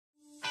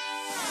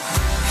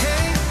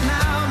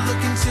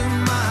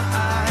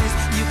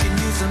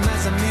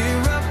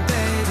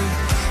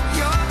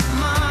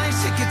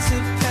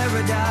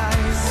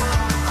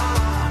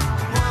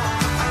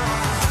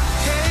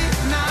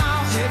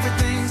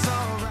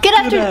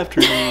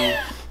afternoon.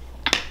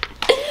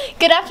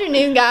 Good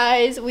afternoon,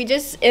 guys. We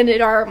just ended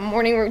our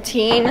morning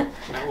routine. Now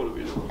what are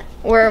we doing?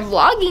 We're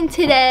vlogging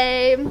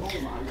today.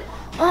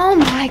 Oh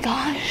my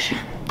gosh.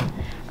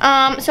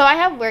 So I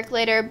have work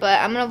later,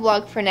 but I'm gonna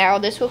vlog for now.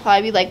 This will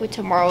probably be like with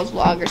tomorrow's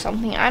vlog or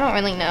something. I don't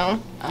really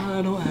know.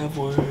 I don't have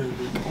work.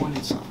 Oh, I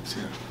need socks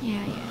here.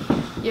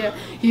 Yeah.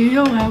 You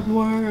don't have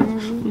work.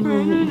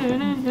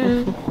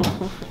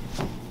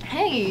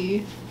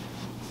 Hey.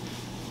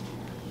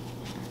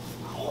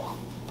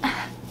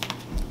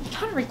 I'm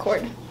trying to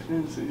record. I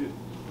didn't see it.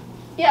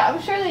 Yeah,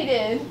 I'm sure they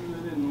did. I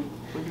didn't.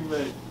 Looking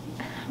back.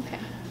 Okay.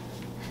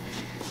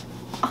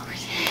 Oh,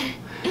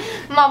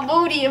 my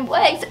booty and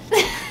legs.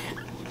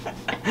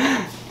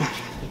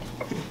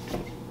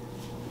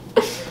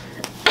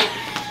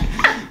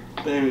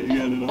 Damn it, you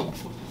got it on.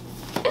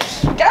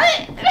 Got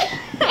it.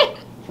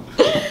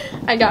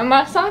 I got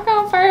my sock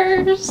on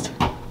first.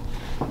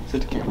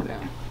 Set the camera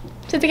down.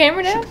 Set the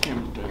camera down? Set the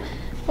camera down.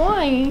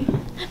 Why?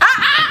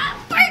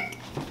 Frick!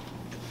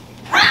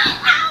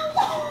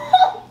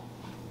 Ow!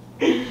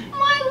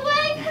 My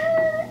leg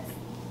hurts.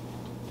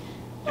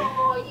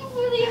 Oh, you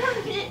really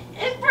hurt it.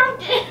 It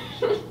broke it.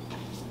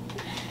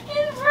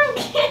 It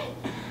broke it.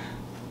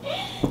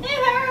 It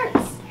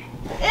hurts.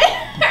 It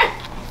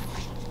hurts.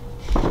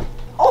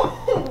 Oh,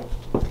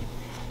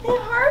 it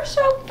hurts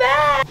so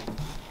bad.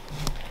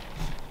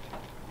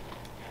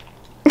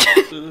 I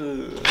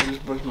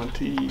just brushed my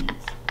teeth.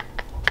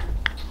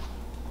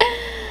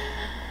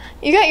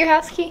 You got your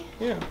house key?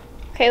 Yeah.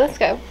 Okay, let's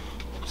go.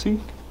 See?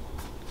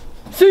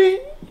 See?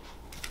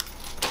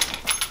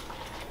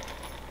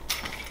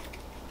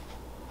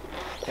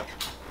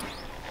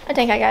 I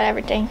think I got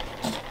everything.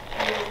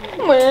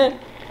 Meh.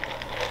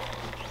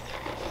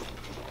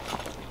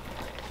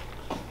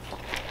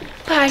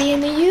 Party in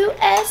the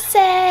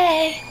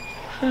USA.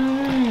 Hi.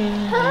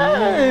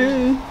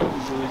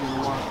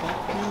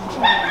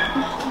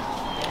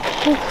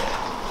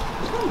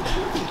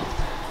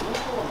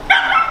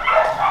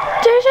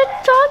 There's a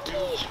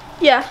doggy.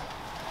 Yeah.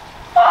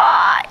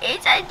 Oh,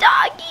 it's a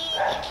doggy.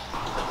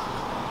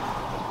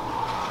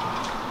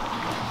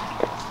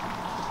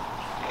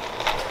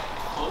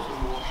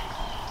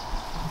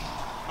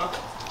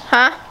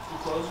 Huh?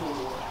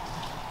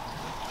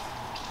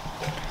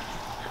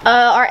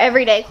 Our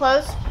everyday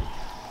clothes.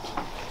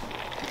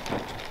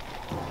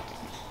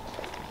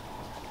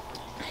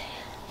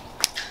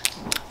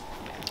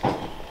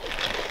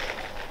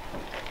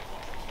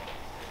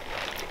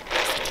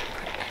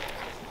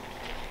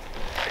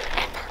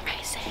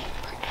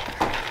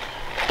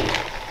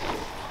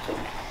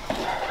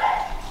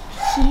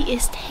 He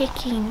is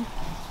taking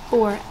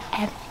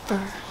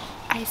forever,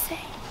 I say.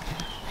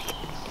 Like,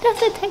 it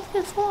doesn't take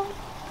this long.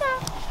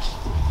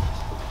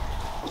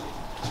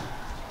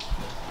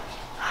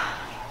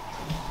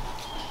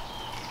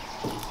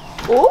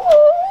 Ooh.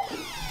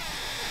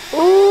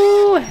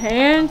 Ooh,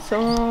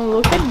 handsome.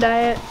 Look at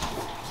that.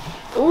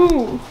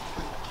 Ooh.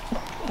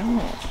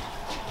 Oh,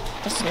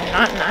 that's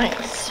not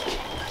nice.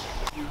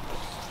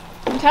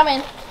 I'm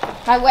coming.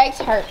 My legs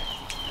hurt.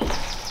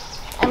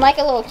 I'm like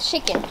a little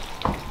chicken.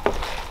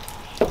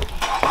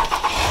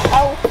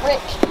 Oh, frick.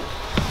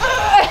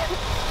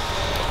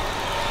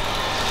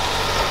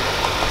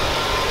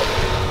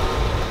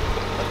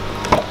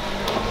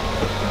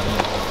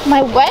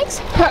 My legs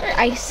hurt,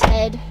 I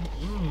said.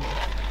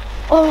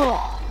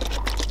 Oh.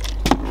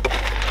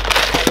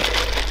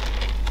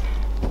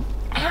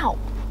 Ow.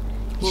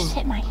 Just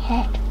hit my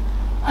head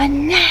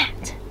on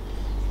that.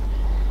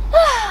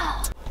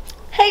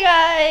 Hey,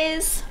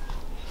 guys.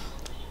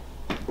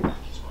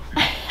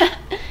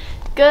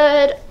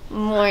 Good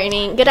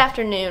morning. Good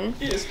afternoon.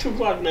 Yeah, it's 2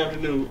 o'clock in the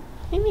afternoon.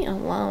 Leave me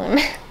alone.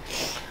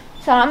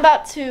 So I'm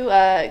about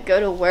to go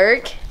to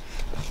work,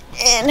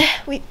 and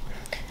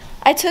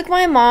I took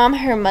my mom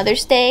her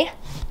Mother's Day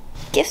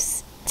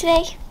gifts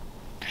today.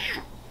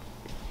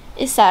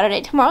 It's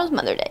Saturday. Tomorrow's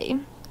Mother's Day.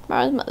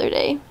 Tomorrow's Mother's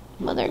Day.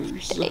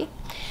 Mother's Day.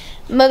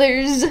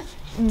 Mother's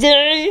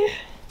Day.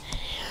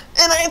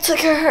 And I took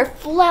her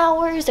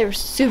flowers. They were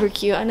super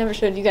cute. I never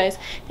showed you guys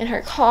in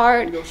her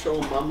card. You gonna show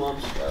my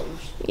mom's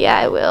flowers? Yeah,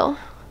 I will.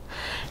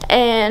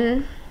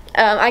 And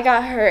I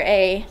got her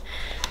a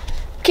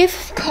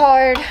gift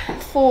card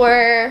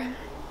for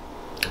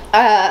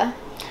to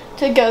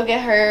go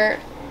get her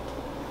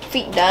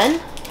feet done,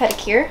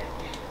 pedicure.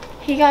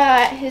 He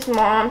got his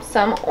mom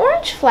some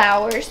orange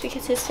flowers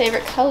because his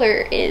favorite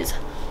color is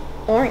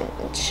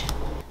orange.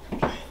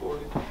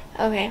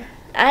 Okay,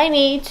 I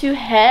need to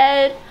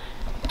head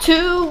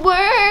to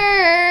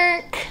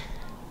work.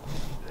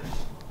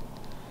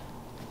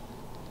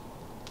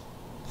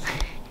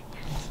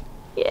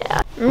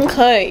 Yeah.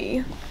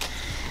 Okay.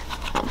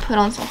 I'll put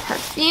on some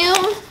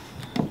perfume.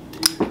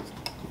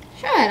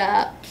 Shut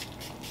up.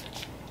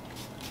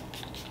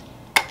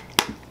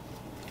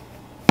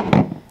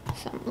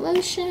 Some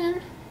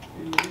lotion.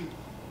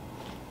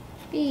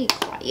 Be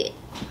quiet.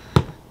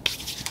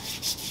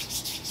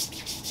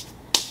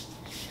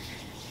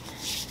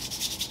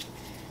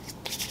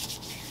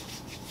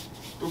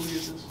 Who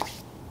is this?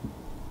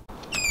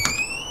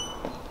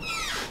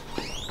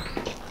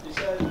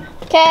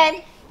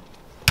 Okay.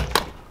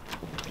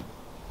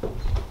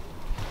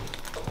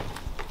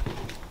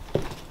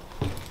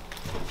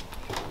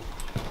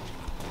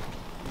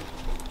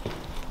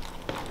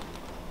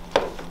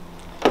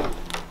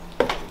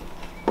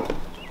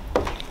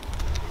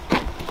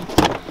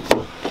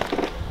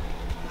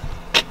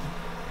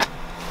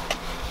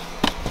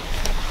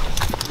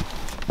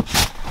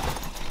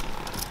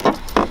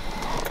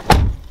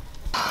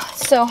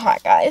 So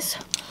hot, guys.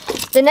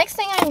 The next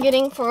thing I'm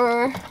getting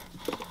for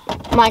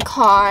my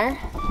car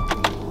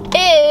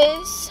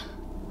is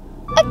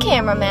a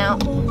camera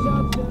mount.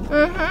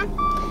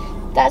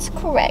 That's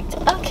correct,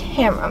 a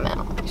camera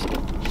mount.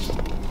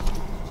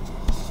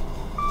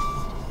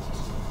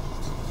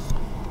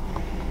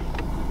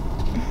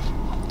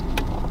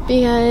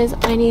 Because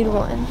I need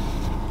one.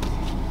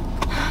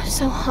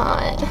 So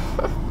hot.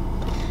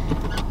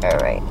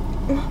 Alright.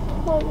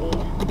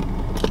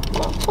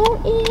 My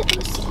phone is,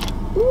 let's see.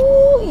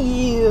 Ooh,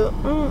 yeah.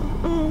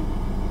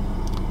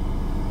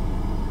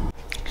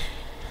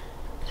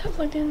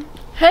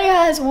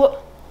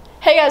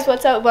 Hey guys,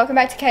 what's up? Welcome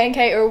back to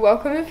K&K, or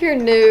welcome if you're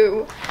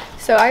new.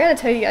 So I gotta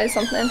tell you guys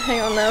something.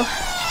 Hang on though.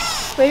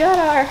 We got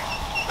our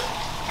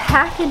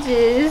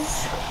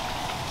packages.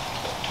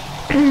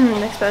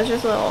 The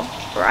exposure's a little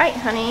bright,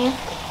 honey.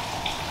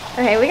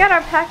 Okay, we got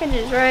our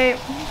packages, right?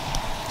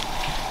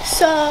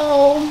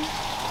 So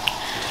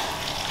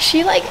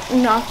she like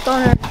knocked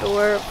on our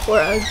door for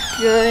a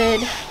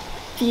good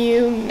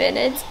few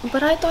minutes,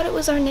 but I thought it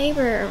was our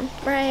neighbor,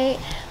 right?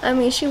 I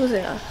mean, she was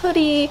in a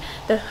hoodie,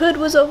 the hood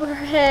was over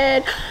her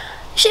head.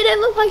 She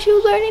didn't look like she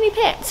was wearing any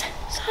pants.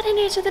 So I didn't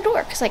answer the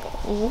door, because like,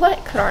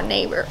 what could our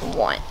neighbor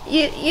want?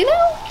 You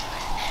know?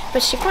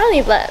 But she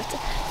finally left.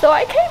 So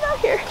I came out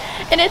here,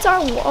 and it's our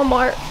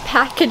Walmart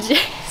packages.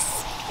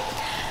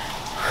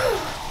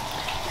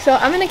 So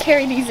I'm gonna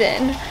carry these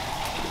in.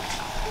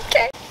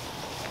 Okay.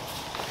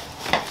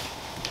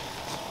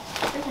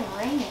 It's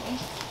raining.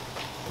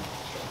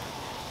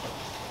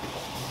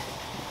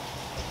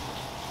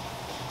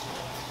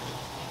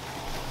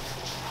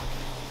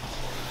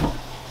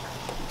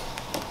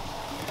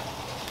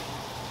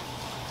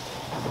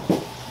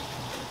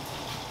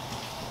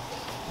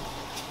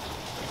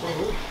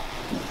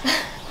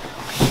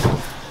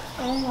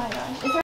 Oh my gosh.